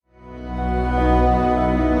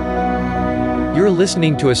You're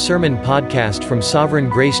listening to a sermon podcast from Sovereign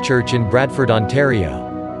Grace Church in Bradford,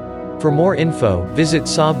 Ontario. For more info, visit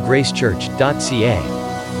sovgracechurch.ca.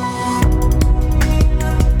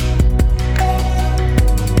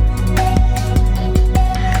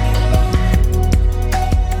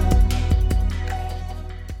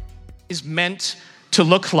 Is meant to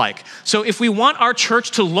look like. So if we want our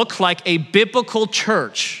church to look like a biblical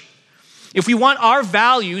church, if we want our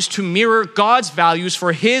values to mirror God's values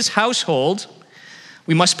for his household,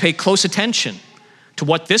 we must pay close attention to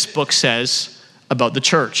what this book says about the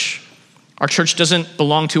church. Our church doesn't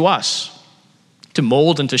belong to us to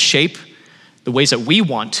mold and to shape the ways that we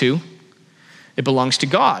want to. It belongs to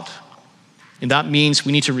God. And that means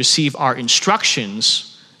we need to receive our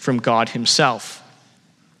instructions from God himself.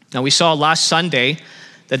 Now, we saw last Sunday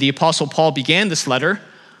that the Apostle Paul began this letter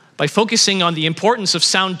by focusing on the importance of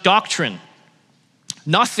sound doctrine.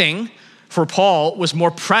 Nothing for Paul was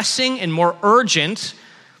more pressing and more urgent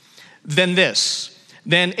than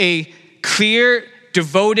a clear,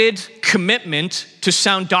 devoted commitment to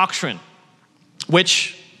sound doctrine,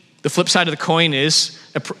 which the flip side of the coin is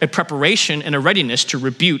a preparation and a readiness to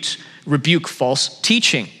rebuke false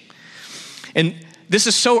teaching. And this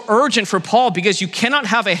is so urgent for Paul because you cannot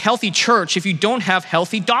have a healthy church if you don't have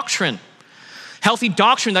healthy doctrine. Healthy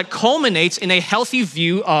doctrine that culminates in a healthy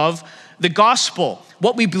view of the gospel.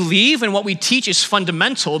 What we believe and what we teach is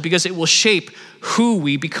fundamental because it will shape who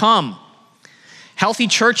we become. Healthy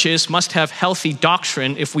churches must have healthy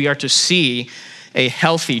doctrine if we are to see a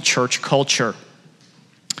healthy church culture.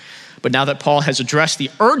 But now that Paul has addressed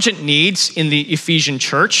the urgent needs in the Ephesian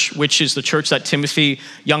church, which is the church that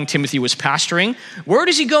young Timothy was pastoring, where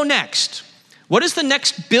does he go next? What is the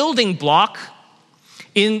next building block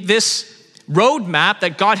in this roadmap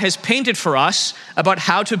that God has painted for us about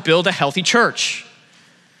how to build a healthy church?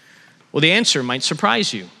 Well, the answer might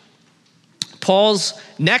surprise you. Paul's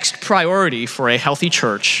next priority for a healthy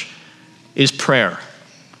church is prayer.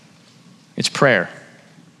 It's prayer.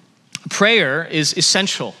 Prayer is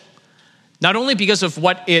essential, not only because of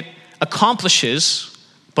what it accomplishes,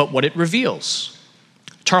 but what it reveals.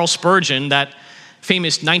 Charles Spurgeon, that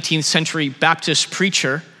famous 19th century Baptist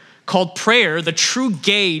preacher, called prayer the true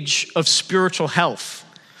gauge of spiritual health.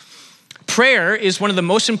 Prayer is one of the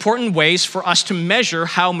most important ways for us to measure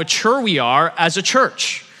how mature we are as a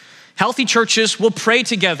church. Healthy churches will pray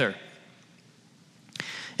together.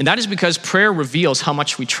 And that is because prayer reveals how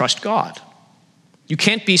much we trust God. You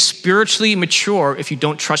can't be spiritually mature if you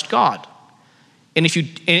don't trust God. And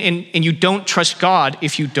you don't trust God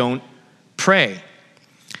if you don't pray.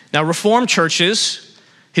 Now, Reformed churches,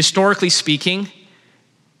 historically speaking,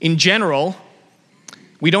 in general,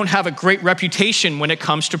 we don't have a great reputation when it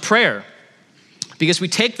comes to prayer because we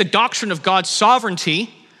take the doctrine of God's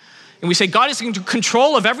sovereignty and we say God is in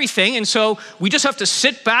control of everything, and so we just have to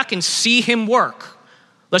sit back and see him work.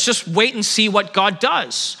 Let's just wait and see what God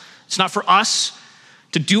does. It's not for us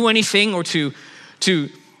to do anything or to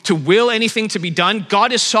will anything to be done.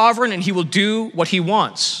 God is sovereign and he will do what he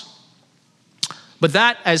wants. But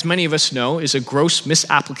that, as many of us know, is a gross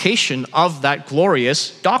misapplication of that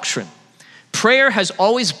glorious doctrine. Prayer has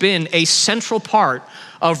always been a central part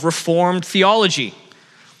of Reformed theology.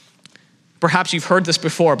 Perhaps you've heard this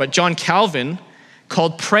before, but John Calvin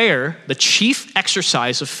called prayer the chief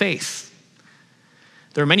exercise of faith.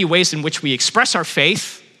 There are many ways in which we express our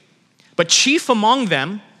faith, but chief among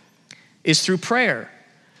them is through prayer.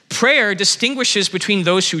 Prayer distinguishes between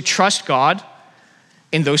those who trust God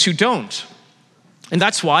and those who don't. And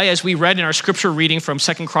that's why, as we read in our scripture reading from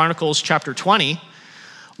 2 Chronicles chapter 20,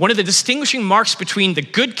 one of the distinguishing marks between the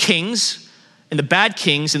good kings and the bad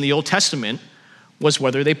kings in the Old Testament was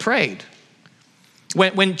whether they prayed.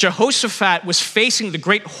 When Jehoshaphat was facing the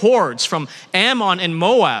great hordes from Ammon and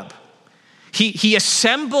Moab, he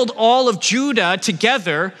assembled all of Judah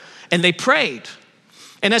together and they prayed.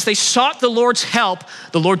 And as they sought the Lord's help,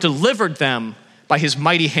 the Lord delivered them by his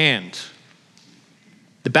mighty hand.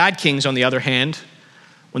 The bad kings, on the other hand,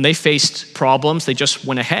 when they faced problems, they just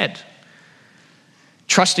went ahead,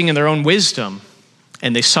 trusting in their own wisdom,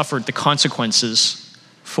 and they suffered the consequences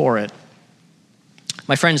for it.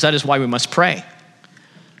 My friends, that is why we must pray.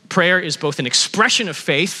 Prayer is both an expression of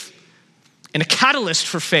faith and a catalyst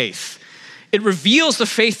for faith. It reveals the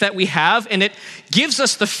faith that we have, and it gives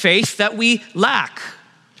us the faith that we lack,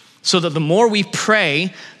 so that the more we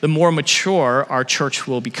pray, the more mature our church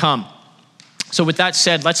will become. So with that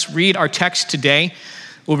said, let's read our text today.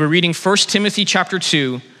 We'll be reading 1 Timothy chapter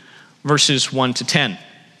 2, verses 1 to 10.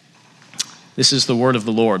 This is the word of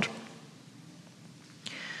the Lord.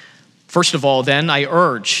 First of all, then, I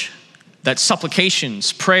urge that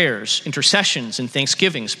supplications, prayers, intercessions, and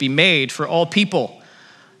thanksgivings be made for all people,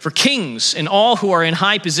 for kings and all who are in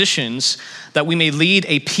high positions, that we may lead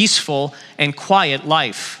a peaceful and quiet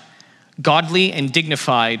life, godly and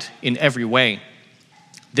dignified in every way.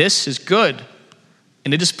 This is good,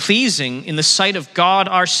 and it is pleasing in the sight of God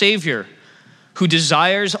our Savior, who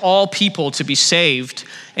desires all people to be saved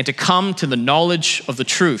and to come to the knowledge of the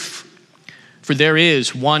truth. For there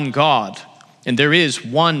is one God, and there is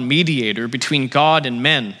one mediator between God and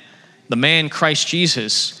men, the man Christ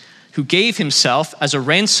Jesus, who gave himself as a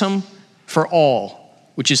ransom for all,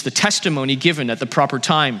 which is the testimony given at the proper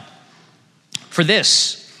time. For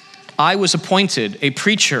this, I was appointed a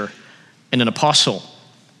preacher and an apostle.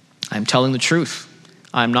 I am telling the truth.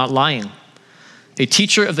 I am not lying. A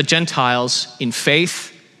teacher of the Gentiles in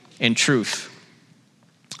faith and truth.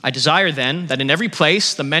 I desire then that in every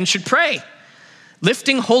place the men should pray,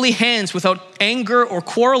 lifting holy hands without anger or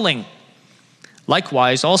quarreling.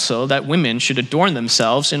 Likewise also that women should adorn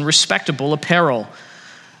themselves in respectable apparel,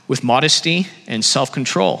 with modesty and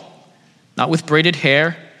self-control, not with braided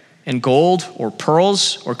hair and gold or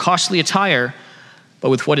pearls or costly attire, but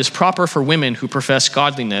with what is proper for women who profess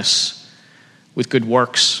godliness with good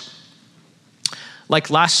works. Like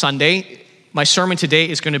last Sunday, my sermon today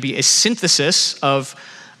is going to be a synthesis of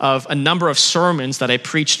a number of sermons that I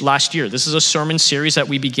preached last year. This is a sermon series that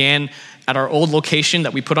we began at our old location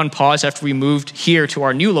that we put on pause after we moved here to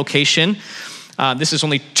our new location. This is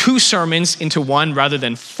only 2 sermons into one rather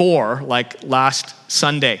than 4 like last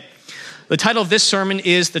Sunday. The title of this sermon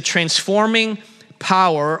is The Transforming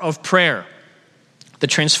Power of Prayer. The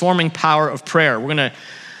Transforming Power of Prayer. We're going to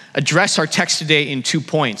address our text today in 2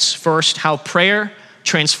 points. First, how prayer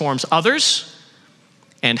transforms others,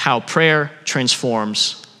 and how prayer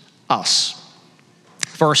transforms us.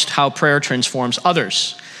 First, how prayer transforms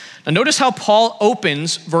others. Now notice how Paul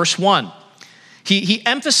opens verse 1. He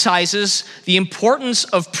emphasizes the importance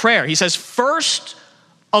of prayer. He says, first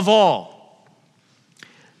of all.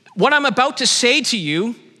 What I'm about to say to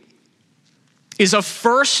you is of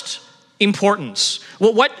first importance.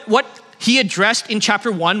 Well, what he addressed in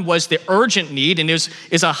chapter 1 was the urgent need, and is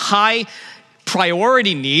a high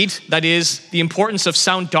priority need, that is the importance of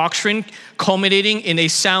sound doctrine culminating in a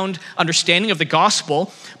sound understanding of the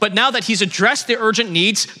gospel. But now that he's addressed the urgent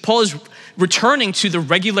needs, Paul is returning to the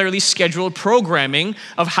regularly scheduled programming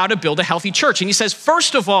of how to build a healthy church. And he says,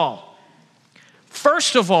 first of all,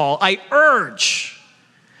 I urge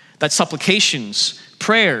that supplications,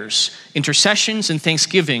 prayers, intercessions, and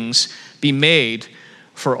thanksgivings be made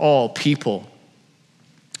for all people.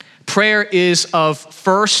 Prayer is of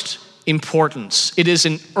first importance. It is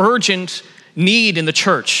an urgent need in the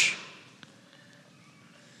church.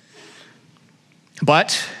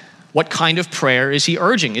 But what kind of prayer is he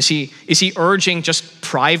urging? Is he urging just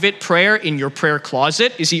private prayer in your prayer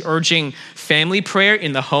closet? Is he urging family prayer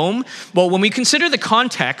in the home? Well, when we consider the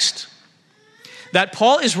context that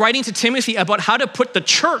Paul is writing to Timothy about how to put the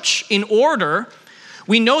church in order,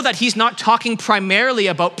 we know that he's not talking primarily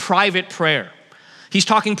about private prayer. He's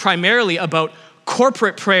talking primarily about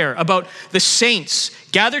corporate prayer, about the saints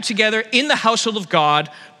gathered together in the household of God,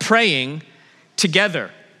 praying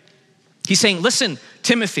together. He's saying, listen,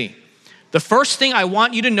 Timothy, the first thing I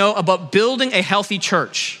want you to know about building a healthy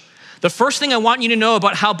church, the first thing I want you to know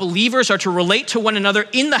about how believers are to relate to one another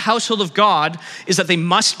in the household of God is that they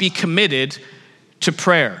must be committed to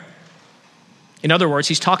prayer. In other words,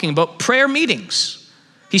 he's talking about prayer meetings.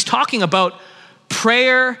 He's talking about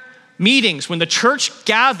prayer meetings when the church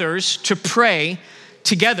gathers to pray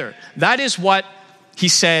together. That is what he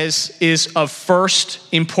says is of first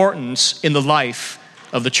importance in the life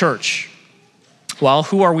of the church. Well,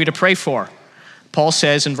 who are we to pray for? Paul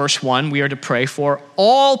says in verse 1, we are to pray for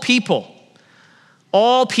all people.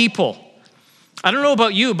 All people. I don't know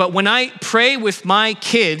about you, but when I pray with my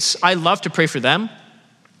kids, I love to pray for them.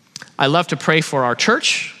 I love to pray for our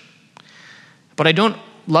church, but I don't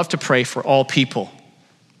love to pray for all people.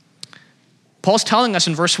 Paul's telling us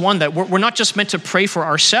in verse 1 that we're not just meant to pray for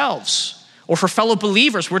ourselves or for fellow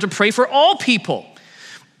believers. We're to pray for all people.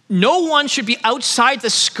 No one should be outside the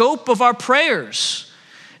scope of our prayers.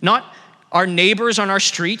 Not our neighbors on our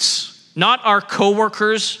streets, not our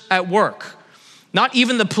coworkers at work, not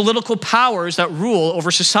even the political powers that rule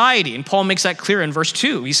over society. And Paul makes that clear in verse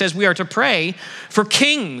 2. He says we are to pray for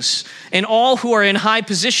kings and all who are in high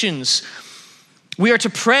positions. We are to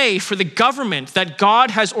pray for the government that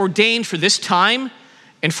God has ordained for this time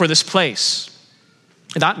and for this place.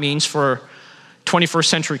 And that means for 21st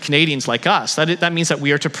century Canadians like us, that means that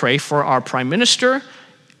we are to pray for our prime minister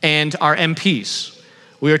and our MPs.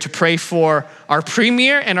 We are to pray for our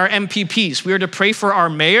premier and our MPPs. We are to pray for our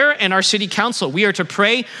mayor and our city council. We are to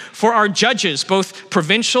pray for our judges, both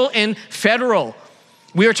provincial and federal.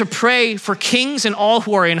 We are to pray for kings and all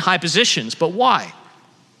who are in high positions. But why?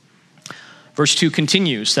 Verse 2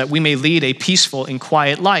 continues, that we may lead a peaceful and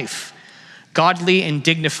quiet life, godly and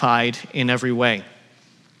dignified in every way.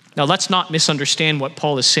 Now, let's not misunderstand what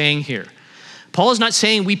Paul is saying here. Paul is not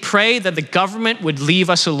saying we pray that the government would leave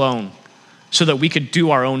us alone so that we could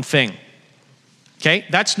do our own thing. Okay?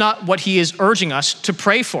 That's not what he is urging us to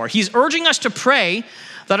pray for. He's urging us to pray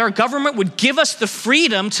that our government would give us the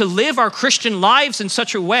freedom to live our Christian lives in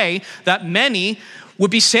such a way that many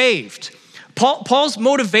would be saved. Paul's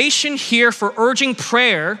motivation here for urging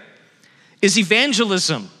prayer is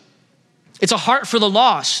evangelism. It's a heart for the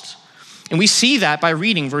lost. And we see that by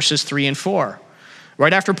reading verses 3 and 4.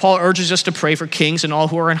 Right after Paul urges us to pray for kings and all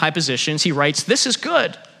who are in high positions, he writes, "This is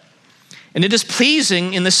good. And it is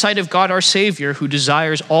pleasing in the sight of God our Savior, who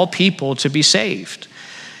desires all people to be saved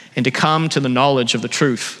and to come to the knowledge of the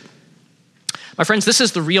truth." My friends, this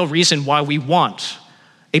is the real reason why we want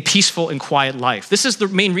a peaceful and quiet life. This is the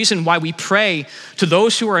main reason why we pray to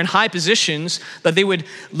those who are in high positions that they would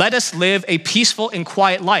let us live a peaceful and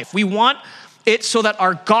quiet life. We want it so that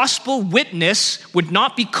our gospel witness would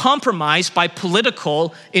not be compromised by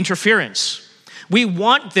political interference. We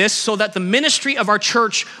want this so that the ministry of our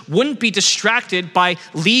church wouldn't be distracted by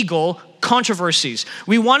legal controversies.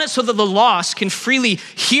 We want it so that the lost can freely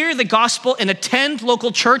hear the gospel and attend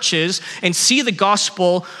local churches and see the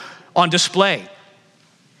gospel on display.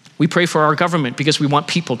 We pray for our government because we want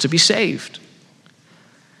people to be saved.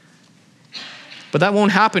 But that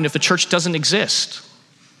won't happen if the church doesn't exist.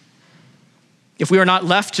 If we are not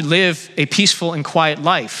left to live a peaceful and quiet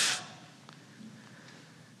life.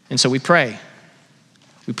 And so we pray.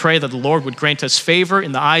 We pray that the Lord would grant us favor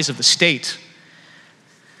in the eyes of the state.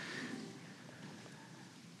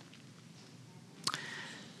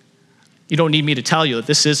 You don't need me to tell you that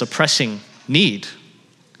this is a pressing need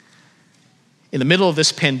in the middle of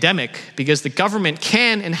this pandemic, because the government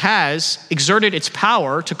can and has exerted its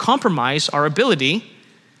power to compromise our ability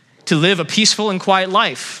to live a peaceful and quiet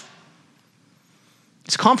life.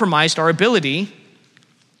 It's compromised our ability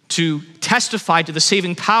to testify to the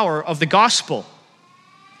saving power of the gospel.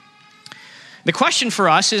 The question for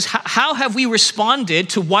us is, how have we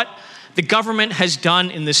responded to what the government has done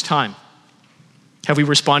in this time? Have we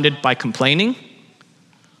responded by complaining,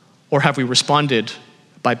 or have we responded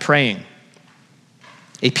by praying?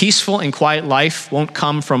 A peaceful and quiet life won't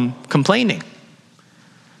come from complaining.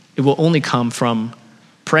 It will only come from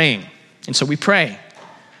praying. And so we pray.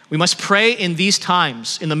 We must pray in these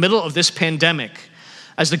times, in the middle of this pandemic,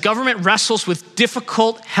 as the government wrestles with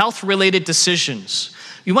difficult health-related decisions.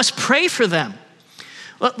 You must pray for them.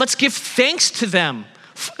 Let's give thanks to them,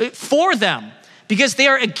 for them, because they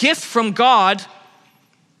are a gift from God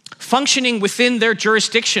functioning within their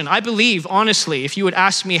jurisdiction. I believe, honestly, if you would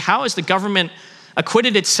ask me, how has the government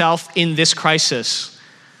acquitted itself in this crisis?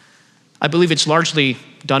 I believe it's largely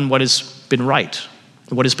done what has been right,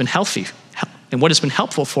 what has been healthy, and what has been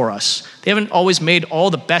helpful for us. They haven't always made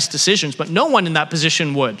all the best decisions, but no one in that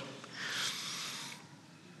position would.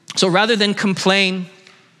 So rather than complain,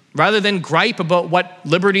 rather than gripe about what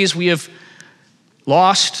liberties we have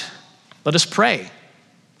lost, let us pray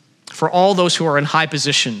for all those who are in high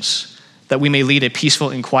positions, that we may lead a peaceful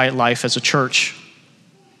and quiet life as a church.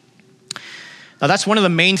 Now, that's one of the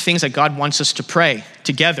main things that God wants us to pray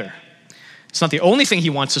together. It's not the only thing he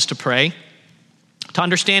wants us to pray. To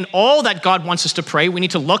understand all that God wants us to pray, we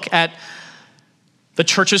need to look at the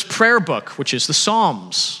church's prayer book, which is the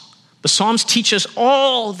Psalms. The Psalms teach us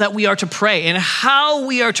all that we are to pray and how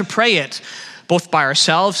we are to pray it, both by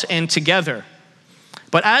ourselves and together.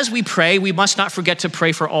 But as we pray, we must not forget to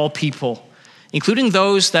pray for all people, including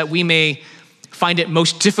those that we may find it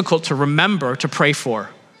most difficult to remember to pray for,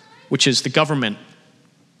 which is the government.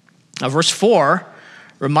 Now, verse 4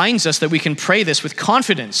 reminds us that we can pray this with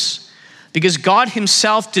confidence because God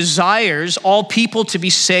himself desires all people to be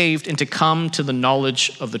saved and to come to the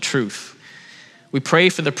knowledge of the truth. We pray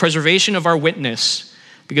for the preservation of our witness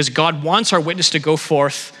because God wants our witness to go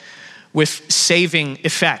forth with saving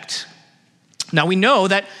effect. Now, we know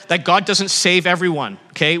that God doesn't save everyone,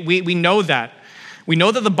 okay? We know that. We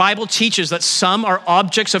know that the Bible teaches that some are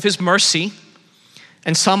objects of his mercy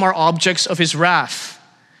and some are objects of his wrath.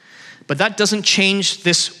 But that doesn't change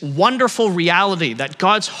this wonderful reality that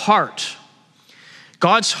God's heart,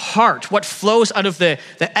 what flows out of the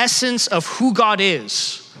essence of who God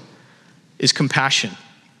is compassion.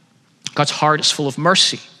 God's heart is full of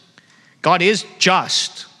mercy. God is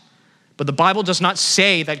just, but the Bible does not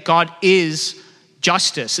say that God is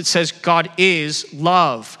justice. It says God is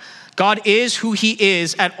love. God is who he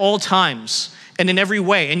is at all times and in every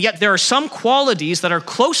way. And yet there are some qualities that are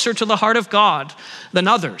closer to the heart of God than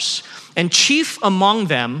others. And chief among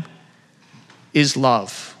them is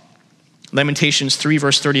love. Lamentations 3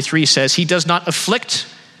 verse 33 says, he does not afflict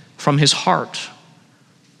from his heart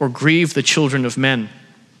or grieve the children of men.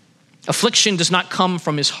 Affliction does not come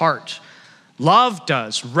from his heart. Love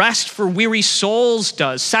does. Rest for weary souls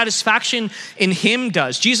does. Satisfaction in him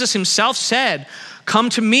does. Jesus himself said, come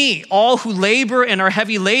to me, all who labor and are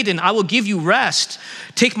heavy laden, I will give you rest.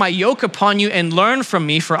 Take my yoke upon you and learn from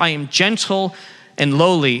me, for I am gentle and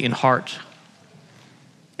lowly in heart,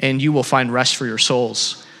 and you will find rest for your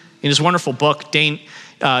souls. In his wonderful book,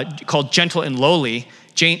 called Gentle and Lowly,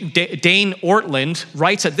 Dane Ortland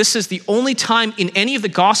writes that this is the only time in any of the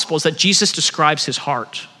Gospels that Jesus describes his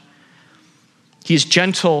heart. He is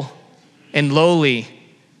gentle and lowly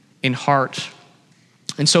in heart.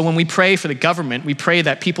 And so when we pray for the government, we pray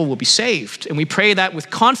that people will be saved. And we pray that with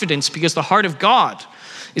confidence because the heart of God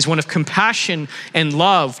is one of compassion and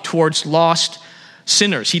love towards lost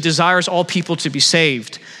sinners. He desires all people to be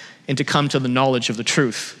saved and to come to the knowledge of the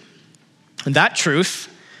truth. And that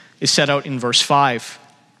truth is set out in verse 5.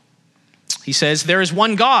 He says, there is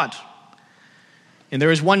one God, and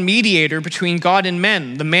there is one mediator between God and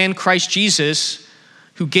men, the man Christ Jesus,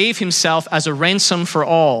 who gave himself as a ransom for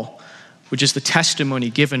all, which is the testimony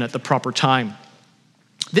given at the proper time.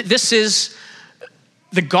 This is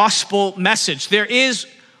the gospel message. There is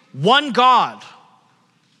one God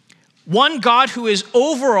who is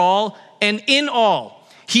over all and in all.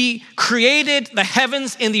 He created the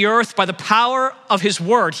heavens and the earth by the power of his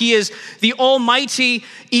word. He is the almighty,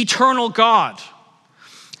 eternal God.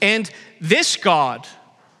 And this God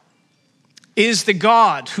is the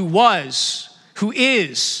God who was, who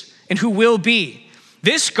is, and who will be.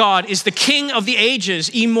 This God is the King of the ages,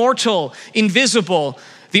 immortal, invisible,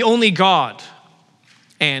 the only God.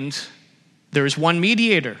 And there is one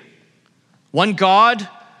mediator. One God,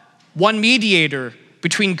 one mediator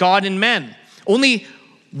between God and men. Only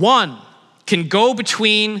one can go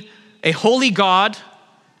between a holy God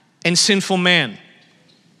and sinful man.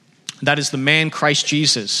 That is the man Christ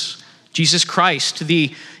Jesus. Jesus Christ,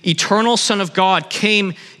 the eternal Son of God,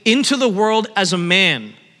 came into the world as a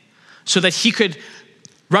man so that he could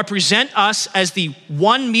represent us as the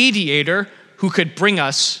one mediator who could bring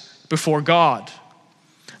us before God.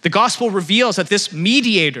 The gospel reveals that this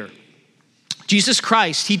mediator, Jesus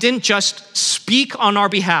Christ, he didn't just speak on our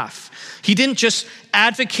behalf. He didn't just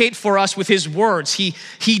advocate for us with his words.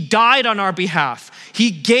 He died on our behalf.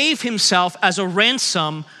 He gave himself as a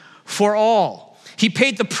ransom for all. He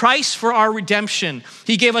paid the price for our redemption.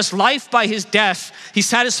 He gave us life by his death. He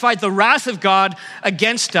satisfied the wrath of God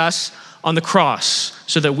against us on the cross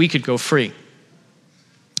so that we could go free.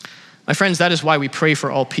 My friends, that is why we pray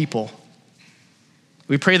for all people.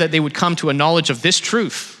 We pray that they would come to a knowledge of this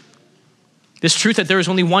truth that there is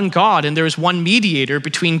only one God and there is one mediator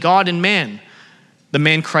between God and man, the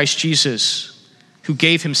man Christ Jesus, who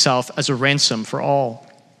gave himself as a ransom for all.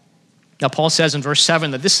 Now, Paul says in verse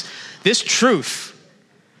 7 that this truth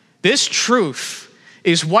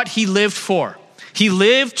is what he lived for. He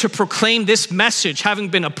lived to proclaim this message, having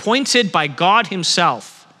been appointed by God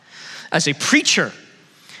himself as a preacher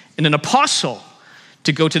and an apostle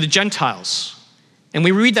to go to the Gentiles. And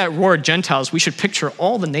we read that word Gentiles, we should picture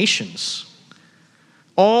all the nations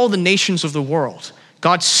of the world.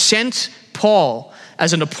 God sent Paul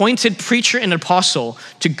as an appointed preacher and apostle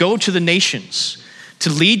to go to the nations, to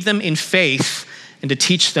lead them in faith and to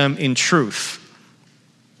teach them in truth.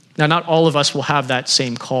 Now, not all of us will have that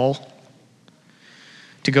same call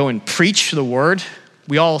to go and preach the word.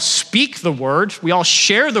 We all speak the word. We all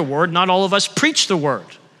share the word. Not all of us preach the word.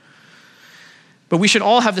 But we should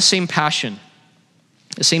all have the same passion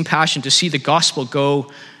to see the gospel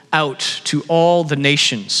go out to all the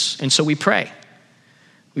nations. And so we pray.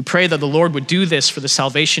 We pray that the Lord would do this for the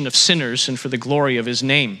salvation of sinners and for the glory of his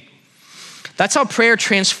name. That's how prayer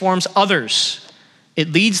transforms others.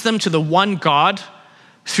 It leads them to the one God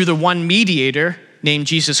through the one mediator named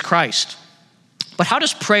Jesus Christ. But how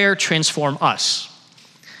does prayer transform us?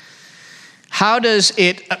 How does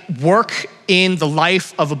it work in the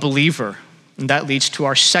life of a believer? And that leads to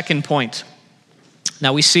our second point.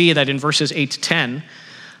 Now we see that in verses 8 to 10,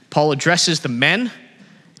 Paul addresses the men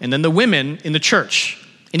and then the women in the church.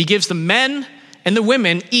 And he gives the men and the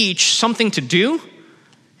women each something to do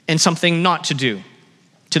and something not to do.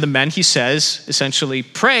 To the men, he says, essentially,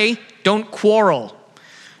 pray, don't quarrel.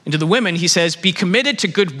 And to the women, he says, be committed to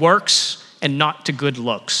good works and not to good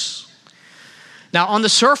looks. Now, on the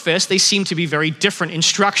surface, they seem to be very different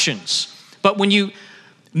instructions. But when you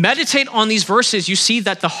meditate on these verses, you see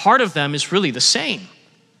that the heart of them is really the same.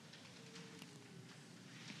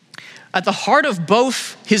 At the heart of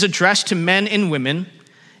both his address to men and women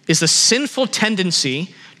is the sinful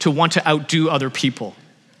tendency to want to outdo other people.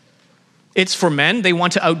 It's for men, they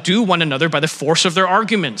want to outdo one another by the force of their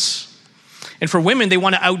arguments. And for women, they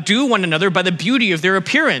want to outdo one another by the beauty of their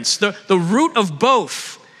appearance. The root of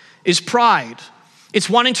both is pride. It's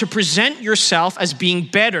wanting to present yourself as being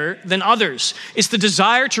better than others. It's the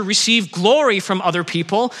desire to receive glory from other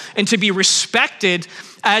people and to be respected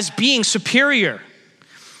as being superior.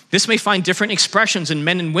 This may find different expressions in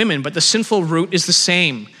men and women, but the sinful root is the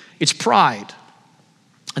same. It's pride.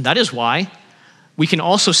 And that is why we can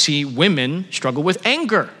also see women struggle with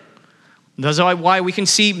anger. That's why we can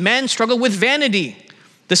see men struggle with vanity.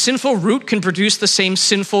 The sinful root can produce the same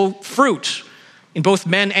sinful fruit in both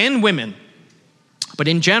men and women. But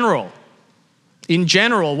in general,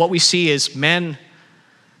 what we see is men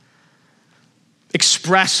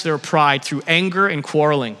express their pride through anger and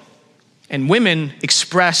quarreling, and women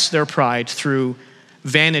express their pride through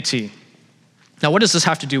vanity. Now, what does this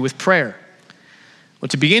have to do with prayer? Well,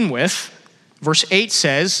 to begin with, verse 8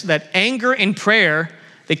 says that anger and prayer,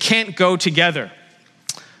 they can't go together.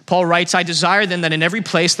 Paul writes, I desire then that in every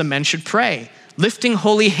place the men should pray, lifting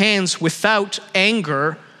holy hands without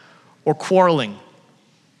anger or quarreling.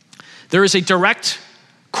 There is a direct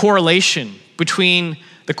correlation between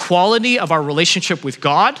the quality of our relationship with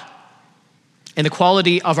God and the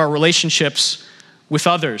quality of our relationships with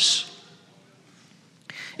others.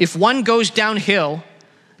 If one goes downhill,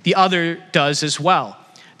 the other does as well.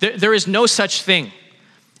 There is no such thing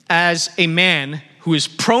as a man who is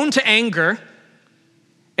prone to anger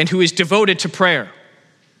and who is devoted to prayer.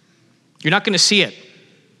 You're not going to see it.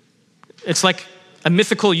 It's like a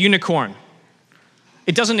mythical unicorn.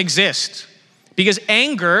 It doesn't exist because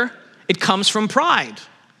anger, it comes from pride.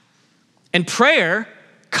 And prayer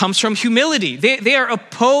comes from humility. They are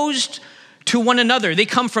opposed to one another. They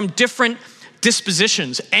come from different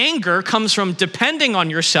dispositions. Anger comes from depending on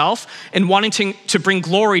yourself and wanting to bring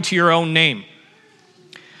glory to your own name.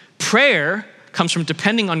 Prayer comes from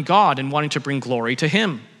depending on God and wanting to bring glory to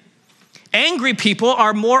Him. Angry people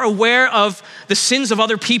are more aware of the sins of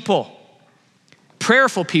other people.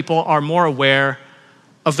 Prayerful people are more aware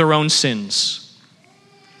of their own sins.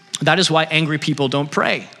 That is why angry people don't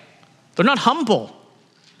pray. They're not humble.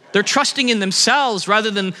 They're trusting in themselves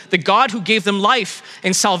rather than the God who gave them life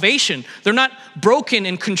and salvation. They're not broken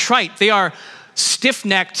and contrite. They are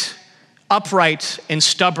stiff-necked, upright, and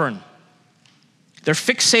stubborn. They're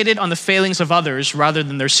fixated on the failings of others rather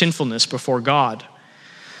than their sinfulness before God.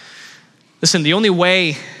 Listen, the only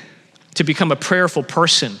way to become a prayerful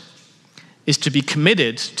person is to be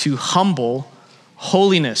committed to humble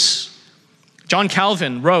holiness. John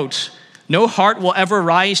Calvin wrote, "No heart will ever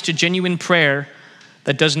rise to genuine prayer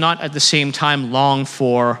that does not at the same time long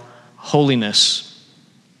for holiness."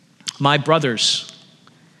 My brothers,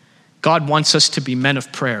 God wants us to be men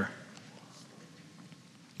of prayer.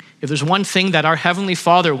 If there's one thing that our Heavenly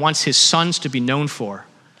Father wants His sons to be known for,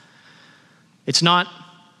 it's not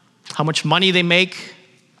how much money they make,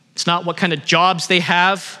 it's not what kind of jobs they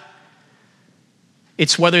have,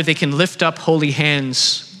 it's whether they can lift up holy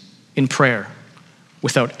hands in prayer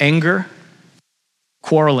without anger,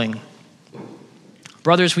 quarreling.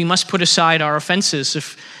 Brothers, we must put aside our offenses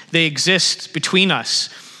if they exist between us.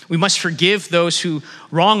 We must forgive those who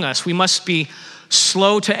wrong us. We must be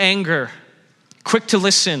slow to anger, quick to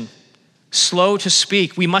listen, slow to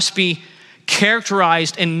speak. We must be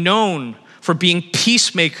characterized and known for being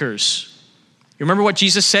peacemakers. You remember what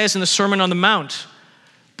Jesus says in the Sermon on the Mount?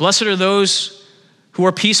 Blessed are those who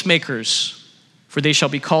are peacemakers, for they shall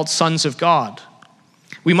be called sons of God.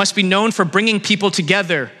 We must be known for bringing people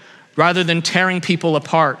together rather than tearing people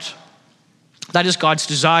apart. That is God's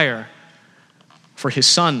desire for His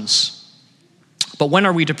sons. But when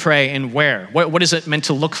are we to pray and where? What is it meant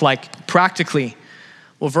to look like practically?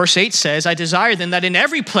 Well, verse 8 says, I desire then that in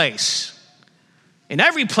every place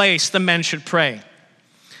the men should pray.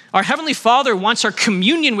 Our Heavenly Father wants our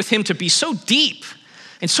communion with Him to be so deep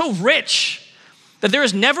and so rich that there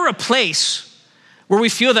is never a place where we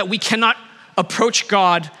feel that we cannot approach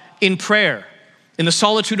God in prayer. In the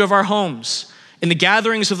solitude of our homes, in the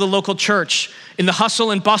gatherings of the local church, in the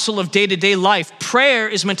hustle and bustle of day-to-day life, prayer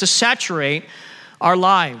is meant to saturate our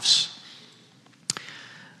lives.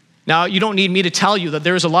 Now, you don't need me to tell you that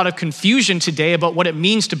there is a lot of confusion today about what it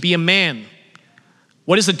means to be a man.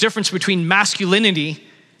 What is the difference between masculinity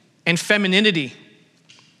and femininity?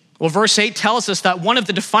 Well, verse 8 tells us that one of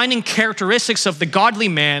the defining characteristics of the godly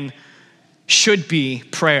man should be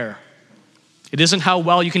prayer. It isn't how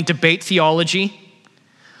well you can debate theology.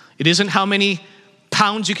 It isn't how many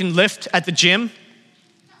pounds you can lift at the gym.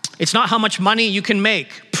 It's not how much money you can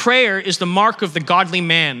make. Prayer is the mark of the godly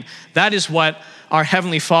man. That is what our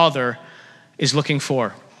Heavenly Father is looking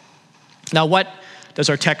for. Now, what does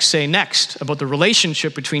our text say next about the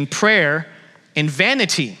relationship between prayer and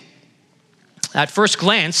vanity? At first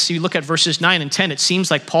glance, you look at verses 9 and 10, it seems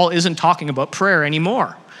like Paul isn't talking about prayer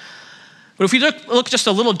anymore. But if we look just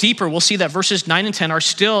a little deeper, we'll see that verses 9 and 10 are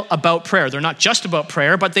still about prayer. They're not just about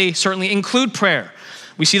prayer, but they certainly include prayer.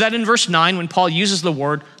 We see that in verse 9 when Paul uses the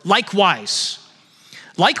word likewise.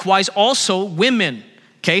 Likewise, also women.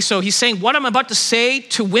 Okay, so he's saying what I'm about to say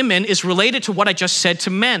to women is related to what I just said to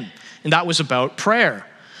men, and that was about prayer.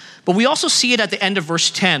 But we also see it at the end of verse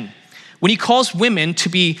 10 when he calls women to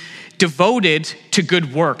be devoted to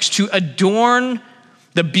good works, to adorn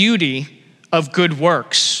the beauty of good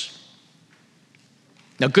works.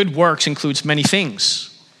 Now, good works includes many things.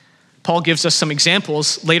 Paul gives us some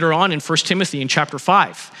examples later on in 1 Timothy in chapter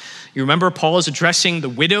 5. You remember Paul is addressing the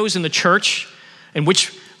widows in the church and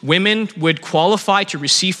which women would qualify to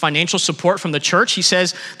receive financial support from the church. He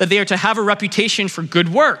says that they are to have a reputation for good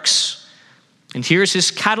works. And here's his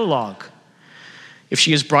catalog. If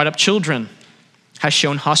she has brought up children, has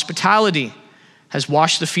shown hospitality, has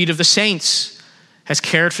washed the feet of the saints, has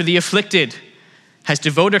cared for the afflicted, has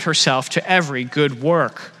devoted herself to every good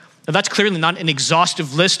work. Now that's clearly not an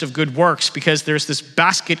exhaustive list of good works because there's this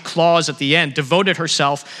basket clause at the end, devoted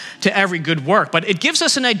herself to every good work. But it gives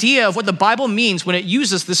us an idea of what the Bible means when it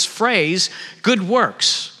uses this phrase, good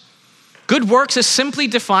works. Good works is simply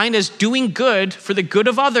defined as doing good for the good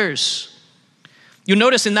of others. You'll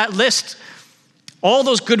notice in that list, all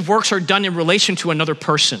those good works are done in relation to another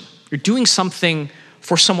person. You're doing something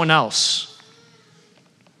for someone else.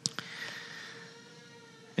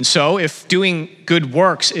 And so if doing good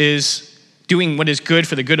works is doing what is good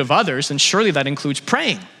for the good of others, then surely that includes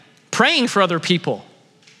praying for other people.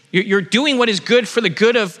 You're doing what is good for the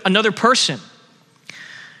good of another person.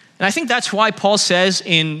 And I think that's why Paul says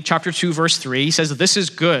in chapter 2, verse 3, he says that this is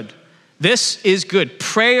good. This is good.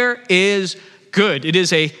 Prayer is good. It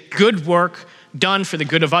is a good work done for the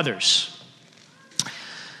good of others.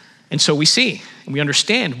 And so we see and we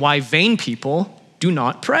understand why vain people do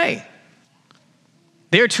not pray.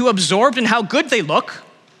 They are too absorbed in how good they look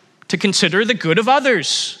to consider the good of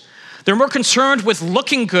others. They're more concerned with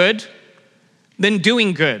looking good than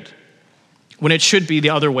doing good, when it should be the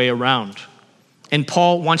other way around. And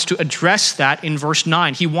Paul wants to address that in verse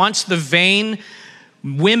 9. He wants the vain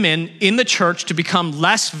women in the church to become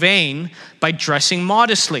less vain by dressing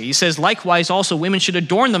modestly. He says, likewise, also women should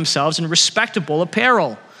adorn themselves in respectable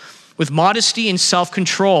apparel, with modesty and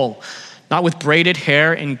self-control, not with braided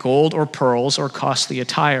hair and gold or pearls or costly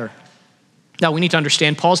attire. Now, we need to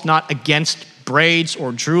understand Paul's not against braids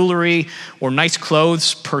or jewelry or nice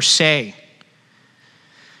clothes per se.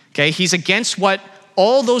 Okay, he's against what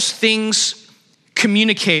all those things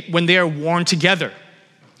communicate when they are worn together.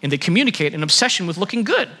 And they communicate an obsession with looking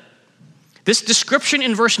good. This description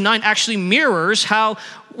in verse 9 actually mirrors how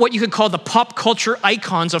what you could call the pop culture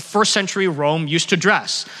icons of first century Rome used to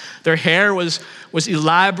dress. Their hair was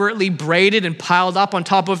elaborately braided and piled up on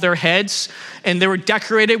top of their heads, and they were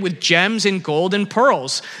decorated with gems and gold and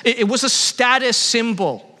pearls. It was a status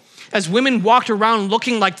symbol. As women walked around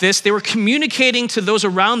looking like this, they were communicating to those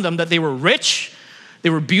around them that they were rich, they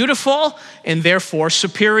were beautiful, and therefore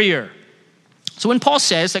superior. So when Paul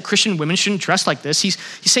says that Christian women shouldn't dress like this, he's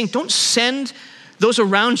saying don't send those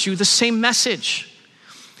around you the same message.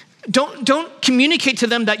 Don't communicate to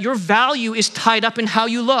them that your value is tied up in how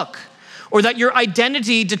you look or that your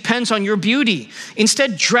identity depends on your beauty.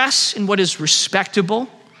 Instead, dress in what is respectable,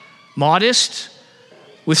 modest,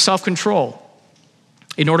 with self-control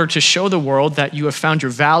in order to show the world that you have found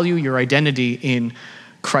your value, your identity in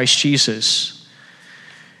Christ Jesus.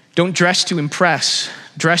 Don't dress to impress.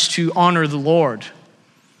 Dress to honor the Lord.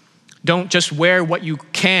 Don't just wear what you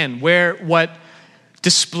can. Wear what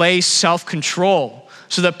displays self-control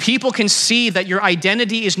so that people can see that your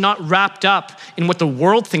identity is not wrapped up in what the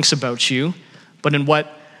world thinks about you, but in what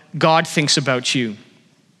God thinks about you.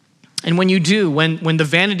 And when you do, when the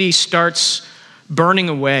vanity starts burning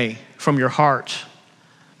away from your heart,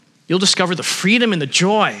 you'll discover the freedom and the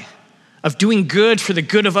joy of doing good for the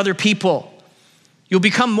good of other people. You'll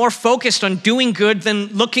become more focused on doing good than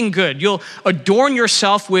looking good. You'll adorn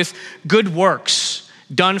yourself with good works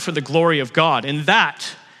done for the glory of God. And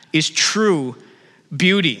that is true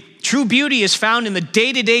beauty. True beauty is found in the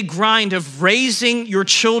day-to-day grind of raising your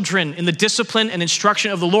children in the discipline and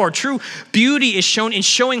instruction of the Lord. True beauty is shown in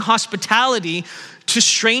showing hospitality to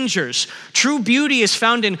strangers. True beauty is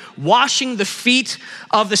found in washing the feet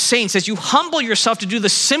of the saints as you humble yourself to do the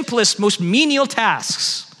simplest, most menial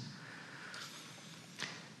tasks.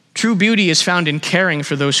 True beauty is found in caring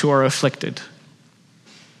for those who are afflicted,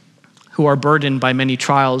 who are burdened by many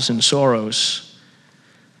trials and sorrows.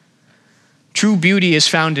 True beauty is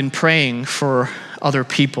found in praying for other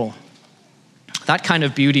people. That kind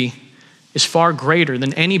of beauty is far greater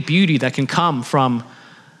than any beauty that can come from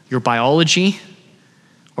your biology,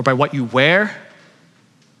 or by what you wear,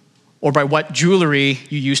 or by what jewelry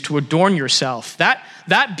you use to adorn yourself.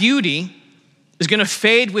 That beauty is going to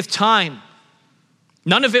fade with time.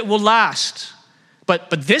 None of it will last. But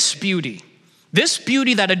this beauty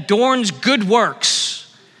that adorns good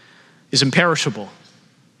works is imperishable.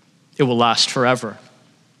 It will last forever.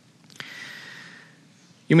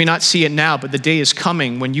 You may not see it now, but the day is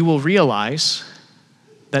coming when you will realize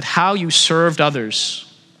that how you served others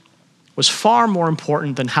was far more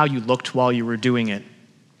important than how you looked while you were doing it.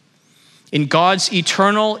 In God's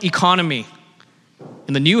eternal economy,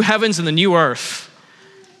 in the new heavens and the new earth,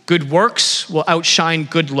 good works will outshine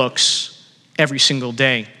good looks every single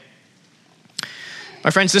day.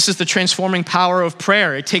 My friends, this is the transforming power of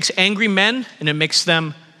prayer. It takes angry men and it makes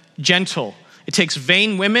them gentle. It takes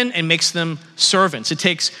vain women and makes them servants. It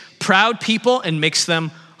takes proud people and makes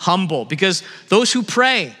them humble. Because those who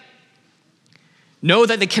pray know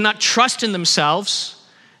that they cannot trust in themselves,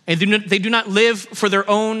 and they do not live for their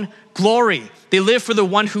own glory. They live for the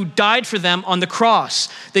one who died for them on the cross.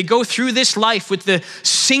 They go through this life with the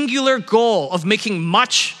singular goal of making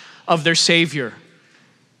much of their Savior.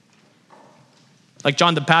 Like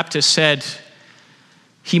John the Baptist said,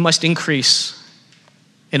 he must increase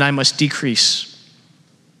and I must decrease.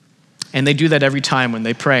 And they do that every time when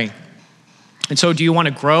they pray. And so do you want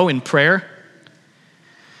to grow in prayer?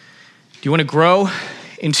 Do you want to grow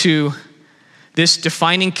into this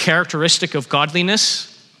defining characteristic of godliness?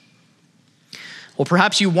 Well,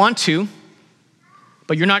 perhaps you want to,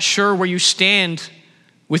 but you're not sure where you stand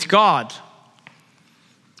with God.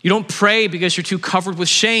 You don't pray because you're too covered with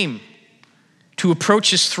shame to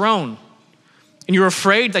approach his throne. And you're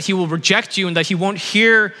afraid that he will reject you and that he won't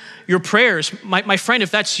hear your prayers. My friend,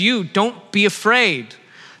 if that's you, don't be afraid.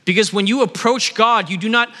 Because when you approach God, you do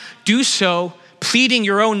not do so pleading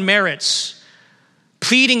your own merits,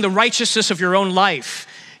 pleading the righteousness of your own life.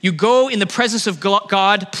 You go in the presence of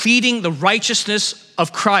God pleading the righteousness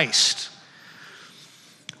of Christ.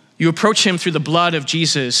 You approach him through the blood of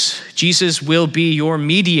Jesus. Jesus will be your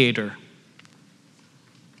mediator.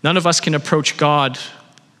 None of us can approach God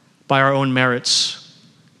by our own merits,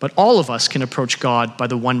 but all of us can approach God by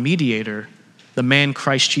the one mediator, the man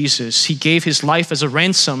Christ Jesus. He gave his life as a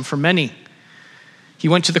ransom for many. He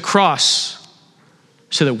went to the cross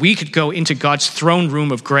so that we could go into God's throne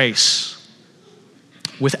room of grace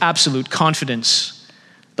with absolute confidence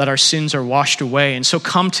that our sins are washed away. And so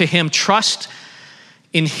come to him, trust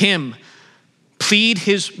in him, plead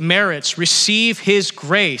his merits, receive his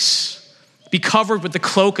grace, be covered with the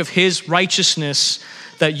cloak of his righteousness,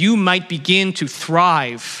 that you might begin to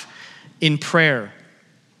thrive in prayer.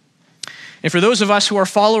 And for those of us who are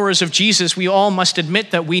followers of Jesus, we all must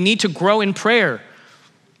admit that we need to grow in prayer.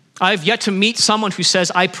 I've yet to meet someone who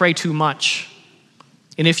says, I pray too much.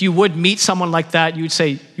 And if you would meet someone like that, you'd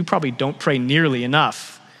say, you probably don't pray nearly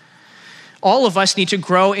enough. All of us need to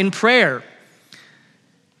grow in prayer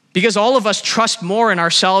because all of us trust more in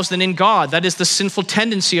ourselves than in God. That is the sinful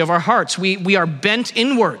tendency of our hearts. We are bent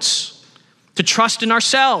inwards to trust in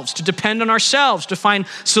ourselves, to depend on ourselves, to find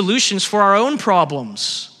solutions for our own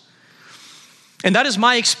problems. And that is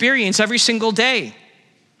my experience every single day.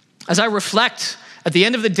 As I reflect at the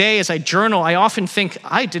end of the day, as I journal, I often think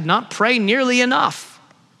I did not pray nearly enough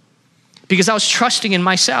because I was trusting in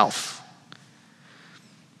myself.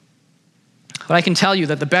 But I can tell you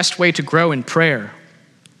that the best way to grow in prayer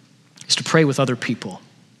is to pray with other people.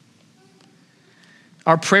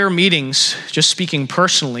 Our prayer meetings, just speaking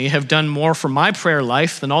personally, have done more for my prayer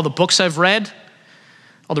life than all the books I've read,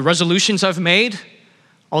 all the resolutions I've made,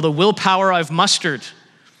 all the willpower I've mustered.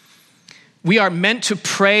 We are meant to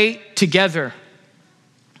pray together.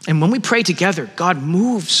 And when we pray together, God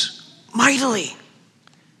moves mightily,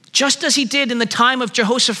 just as he did in the time of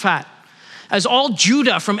Jehoshaphat. As all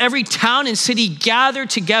Judah from every town and city gathered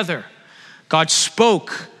together, God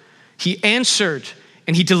spoke, he answered,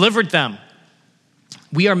 and he delivered them.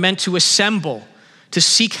 We are meant to assemble, to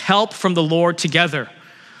seek help from the Lord together.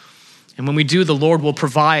 And when we do, the Lord will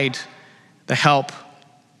provide the help.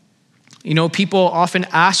 You know, people often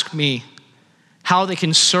ask me how they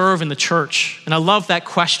can serve in the church. And I love that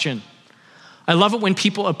question. I love it when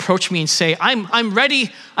people approach me and say, I'm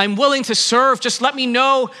ready, I'm willing to serve, just let me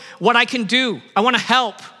know what I can do. I want to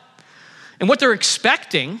help. And what they're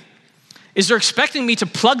expecting is they're expecting me to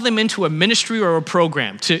plug them into a ministry or a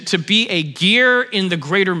program, to be a gear in the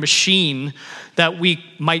greater machine that we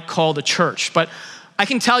might call the church. But I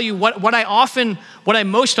can tell you what I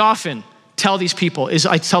most often tell these people is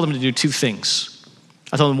I tell them to do two things.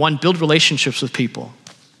 I tell them, one, build relationships with people.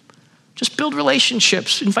 Just build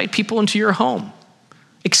relationships, invite people into your home.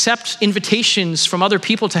 Accept invitations from other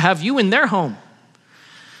people to have you in their home.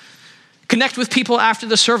 Connect with people after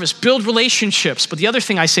the service, build relationships. But the other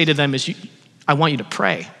thing I say to them is, I want you to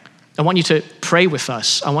pray. I want you to pray with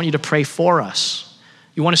us. I want you to pray for us.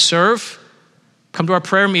 You want to serve? Come to our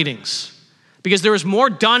prayer meetings. Because there is more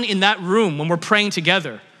done in that room when we're praying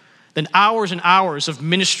together than hours and hours of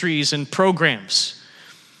ministries and programs.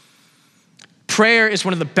 Prayer is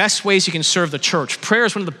one of the best ways you can serve the church. Prayer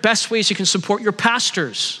is one of the best ways you can support your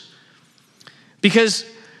pastors. Because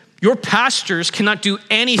your pastors cannot do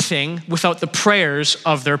anything without the prayers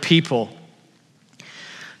of their people.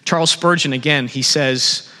 Charles Spurgeon, again, he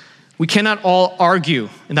says, we cannot all argue,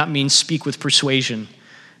 and that means speak with persuasion,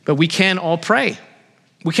 but we can all pray.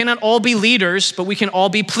 We cannot all be leaders, but we can all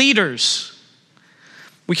be pleaders.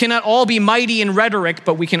 We cannot all be mighty in rhetoric,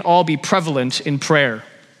 but we can all be prevalent in prayer.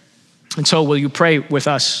 And so will you pray with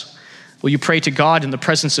us? Will you pray to God in the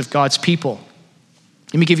presence of God's people?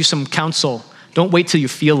 Let me give you some counsel. Don't wait till you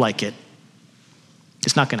feel like it.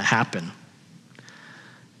 It's not going to happen.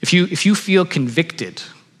 If you feel convicted,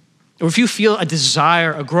 or if you feel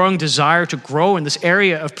a growing desire to grow in this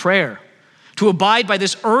area of prayer, to abide by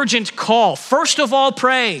this urgent call, first of all,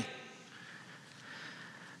 pray.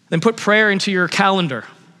 Then put prayer into your calendar.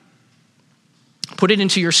 Put it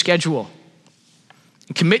into your schedule.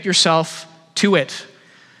 And commit yourself to it.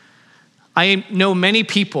 I know many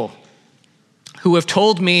people who have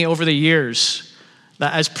told me over the years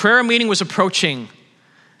that as prayer meeting was approaching,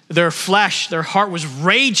 their flesh, their heart was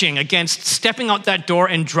raging against stepping out that door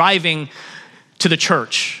and driving to the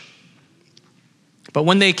church. But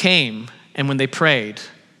when they came and when they prayed,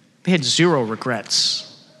 they had zero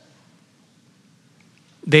regrets.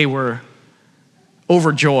 They were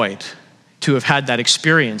overjoyed to have had that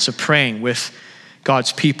experience of praying with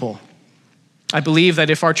God's people. I believe that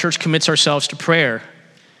if our church commits ourselves to prayer,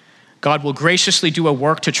 God will graciously do a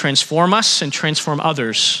work to transform us and transform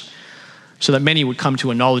others so that many would come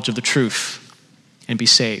to a knowledge of the truth and be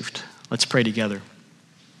saved. Let's pray together.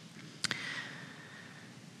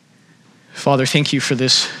 Father, thank you for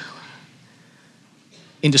this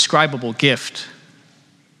indescribable gift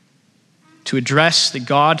to address the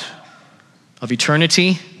God of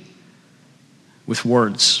eternity with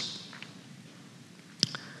words.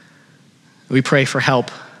 We pray for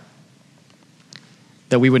help,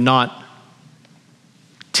 that we would not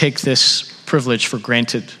take this privilege for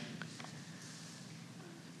granted,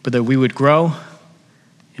 but that we would grow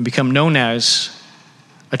and become known as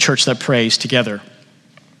a church that prays together.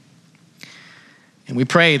 And we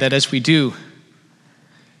pray that as we do,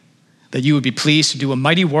 that you would be pleased to do a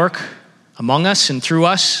mighty work among us and through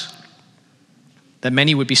us, that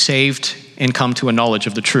many would be saved and come to a knowledge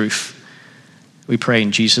of the truth. We pray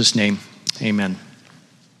in Jesus' name. Amen.